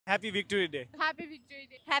Happy victory day. Happy victory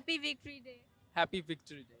day. Happy victory day. Happy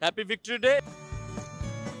victory day. Happy victory day.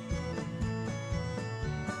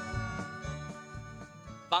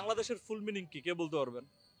 বাংলাদেশের full meaning কি কে বলতে পারবেন?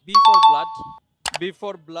 B for blood. B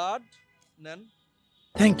for blood নেন।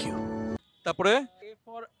 Thank you. তারপরে A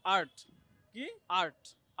for art. কি? Art.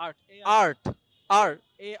 Art. Art. আর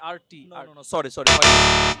এ আর টি। No sorry sorry.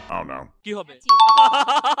 Oh no. কি হবে?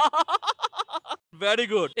 Very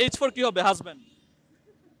good. H for কি হবে? হাজবেন্ড।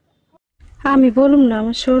 আমি বলুম না,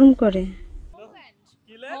 আমার শরম করে।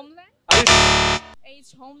 Homeland. H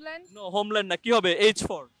homeland. No homeland না, কি হবে? H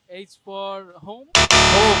for. H for home.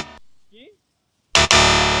 Home. কি?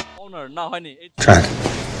 অনার না, হয়নি।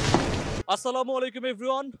 আসসালামু আলাইকুম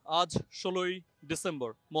এভরিওয়ান। আজ 16ই ডিসেম্বর,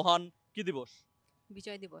 মহান কি দিবস?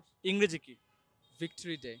 বিজয় দিবস। ইংরেজি কি?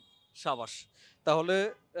 Victory day. সাবাস। তাহলে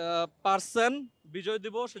পার্সন বিজয়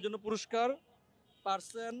দিবস এর জন্য পুরস্কার,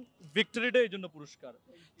 পার্সন ভিক্টরি ডে এর জন্য পুরস্কার।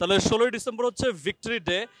 তাহলে 16ই ডিসেম্বর হচ্ছে ভিক্টরি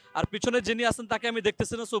ডে। আর পিছনে যিনি আছেন তাকে আমি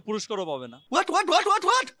দেখতেছি না, সো পুরস্কারও পাবে না। What?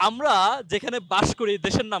 আমরা যেখানে বাস করি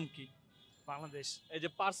দেশের নাম কি? বাংলাদেশ। এই যে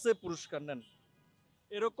পার্সে পুরস্কার নেন।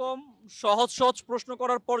 এরকম সহজ সহজ প্রশ্ন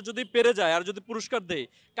করার পর যদি পেরে যায় আর যদি পুরস্কার দেয়,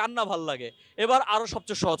 কার না ভাল লাগে? এবার আরো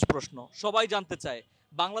সবচেয়ে সহজ প্রশ্ন, সবাই জানতে চায়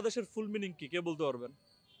বাংলাদেশের ফুল মিনিং কি, কে বলতে পারবেন?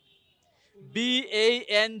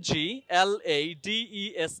 BANGLADESH,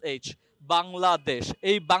 বাংলাদেশ।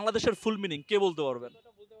 এই বাংলাদেশের ফুল মিনিং কে বলতে পারবেন?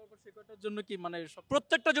 সেটার জন্য কি মানে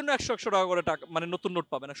প্রত্যেকটার জন্য 100 টাকা করে টাকা, মানে নতুন নোট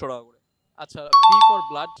পাবেন 100 টাকা করে। আচ্ছা, B for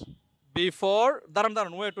blood. B for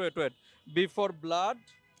দাঁড়ান ওয়েট। বি ফর ব্লাড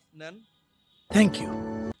নেন। Thank you.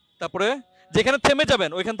 তারপরে যেখানে থেমে যাবেন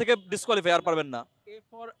ওইখান থেকে ডিসকোয়ালিফাই, আর পারবেন না। A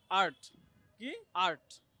for art. কি? Art.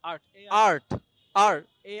 Art. R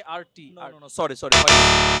A R T. No sorry.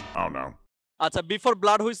 Oh no. আচ্ছা, বি ফর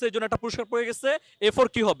ব্লাড হইছে, এই জন্য একটা পুরস্কার পেয়ে গেছে। এ ফর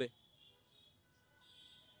কি হবে?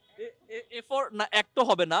 এ ফর না, একটা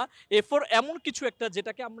হবে না। এ ফর এমন কিছু একটা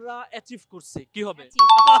যেটাকে আমরা অ্যাচিভ করছি, কি হবে?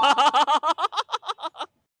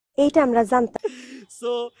 এইটা আমরা জানতাম।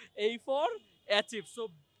 So A for achieve. So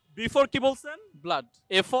B for কি বলছেন? Blood.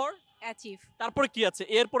 A for achieve. তারপরে কি আছে?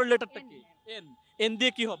 এর পরের লেটারটা কি? এন। এন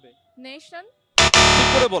দিয়ে কি হবে? নেশন। ঠিক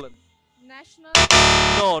করে বলেন। ন্যাশনাল।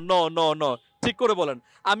 নো ঠিক করে বলেন।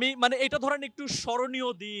 আমি মানে এটা ধরেন একটু স্মরণীয়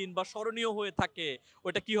দিন বা স্মরণীয় হয়ে থাকে,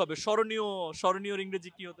 ওটা কি হবে? স্মরণীয়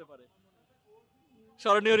ইংরেজি কি হতে পারে?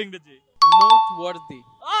 স্মরণীয় ইংরেজি Noteworthy.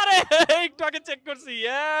 আরে একটু আগে চেক করছি।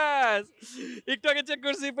 ইয়েস, একটু আগে চেক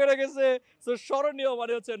করছি, পেরে গেছে। সো স্মরণীয়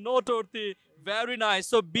মানে হচ্ছে নোটওর্থি। Very nice.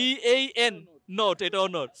 So BAN note, এটাও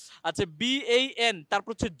নোট। আচ্ছা, BAN তারপর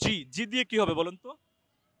হচ্ছে জি দিয়ে কি হবে বলেন তো?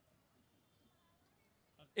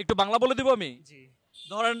 একটু বাংলা বলে দিব আমি। জি।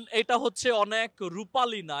 ধরেন এটা হচ্ছে অনেক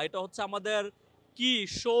রূপালী না, এটা হচ্ছে আমাদের কি?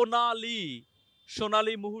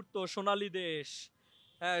 সোনালী মুহূর্ত, সোনালী দেশ।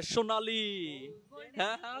 হ্যাঁ, সোনালী।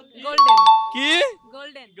 হ্যাঁ গোল্ডেন। কি?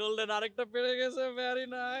 গোল্ডেন। আরেকটা পেরে গেছে। Very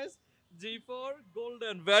nice. G for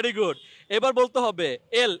golden. Very good. এবার বলতে হবে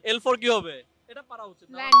এল ফর কি হবে? এটা পারা উচিত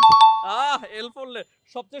না। ল্যান্ড। এল ফর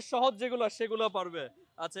সবচেয়ে সহজ যেগুলো সেগুলো পারবে।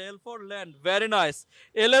 আচ্ছা, L for land. Very nice.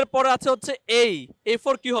 এল এর পরে আছে হচ্ছে এ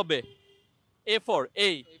ফর কি হবে? A for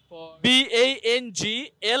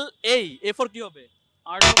BANGLA। A for কি হবে?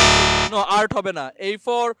 Art. নো, আর্ট হবে না। এ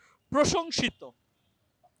ফর প্রশংসিত।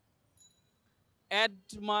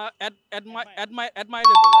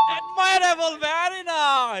 Admirable. Very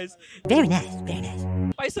nice.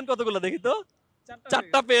 পাইছেন কতগুলো দেখি তো?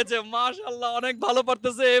 4টা পেয়েছে। মাশাআল্লাহ, অনেক ভালো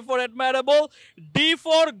পারতেছে। A for admirable। D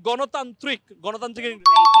for গণতান্ত্রিক।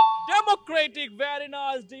 Democratic. Very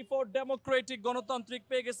nice. D for Democratic, গণতান্ত্রিক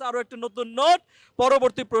পেয়ে গেছে। আরো একটা নতুন নোট।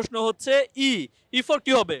 পরবর্তী প্রশ্ন হচ্ছে ই ফর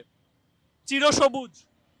কি হবে? চিরসবুজ।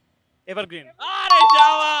 Evergreen. আরে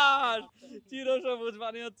শাবাশ। চিরসবুজ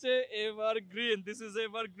মানে হচ্ছে এভারগ্রিন। This is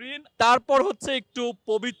evergreen. তারপর হচ্ছে একটু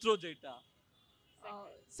পবিত্র যেটা।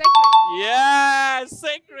 সেক্রেট। Yes,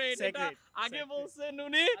 secret. এটা Sacred. আগে বলছেন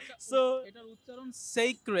উনি। সো এটার উচ্চারণ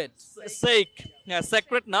sacred. হ্যাঁ,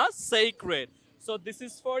 সেক্রেট না, secret. So this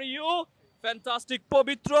is for you. Fantastic,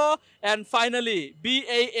 পবিত্র। And finally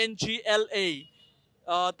BANGLA।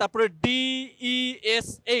 তারপরে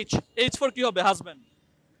DESH। এইচ ফর কি হবে? হাজবেন্ড।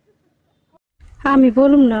 আমি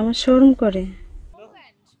বলুম না, আমার শরম করে।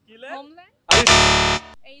 Homeland.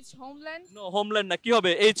 H homeland. No homeland না, কি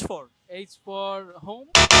হবে? H for H for home.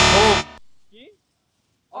 Home. কি?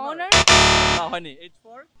 অনার। না, হয়নি। H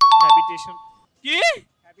for Habitation. কি?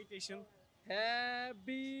 Habitation.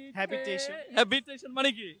 হ্যাবিটেশন মানে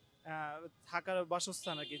কি? থাকার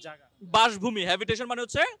বাসস্থান আর কি, জায়গা। বাসভূমি। হ্যাবিটেশন মানে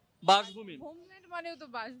হচ্ছে বাসভূমি। হোমল্যান্ড মানেও তো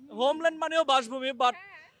বাসভূমি। হোমল্যান্ড মানেও বাসভূমি, বাট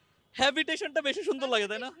হ্যাবিটেশনটা বেশি সুন্দর লাগে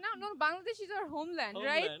তাই না? No, Bangladesh is our homeland,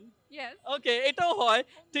 right? Yes. ওকে, এটাও হয়।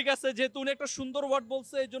 ঠিক আছে, যেহেতু উনি একটা সুন্দর ওয়ার্ড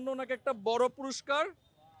বলছে এই জন্য ওনাকে একটা বড় পুরস্কার,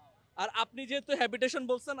 আর আপনি যেহেতু হ্যাবিটেশন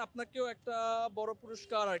বলছেন আপনাকেও একটা বড়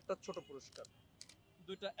পুরস্কার আর একটা ছোট পুরস্কার,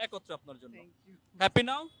 দুইটা একত্রে আপনার জন্য। হ্যাপি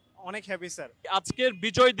নাও? অনেক হ্যাপি স্যার। আজকের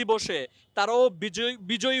বিজয় দিবসে তারাও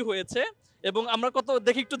বিজয়ী হয়েছে এবং আমরা কত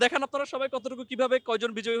দেখি, একটু দেখান আপনারা সবাই কতটুকু কিভাবে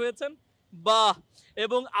কয়জন বিজয়ী হয়েছেন। বাহ!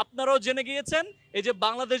 এবং আপনারাও জেনে গিয়েছেন এই যে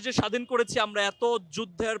বাংলাদেশ যে স্বাধীন করেছি আমরা এত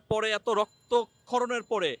যুদ্ধের পরে, এত রক্তক্ষরণের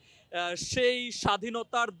পরে, সেই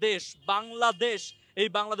স্বাধীনতার দেশ বাংলাদেশ, এই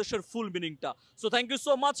বাংলাদেশের ফুল মিনিংটা। So thank you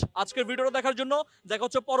so much আজকের ভিডিওটা দেখার জন্য। দেখা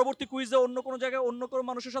হচ্ছে পরবর্তী কুইজে অন্য কোনো জায়গায় অন্য কোনো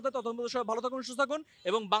মানুষের সাথে। ততক্ষণ সবাই ভালো থাকুন, সুস্থ থাকুন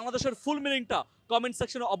এবং বাংলাদেশের ফুল মিনিংটা কমেন্ট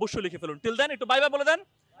সেকশনে অবশ্যই লিখে ফেলুন। টিল দেন একটু বাই বাই বলে দেন।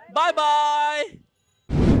 Bye bye.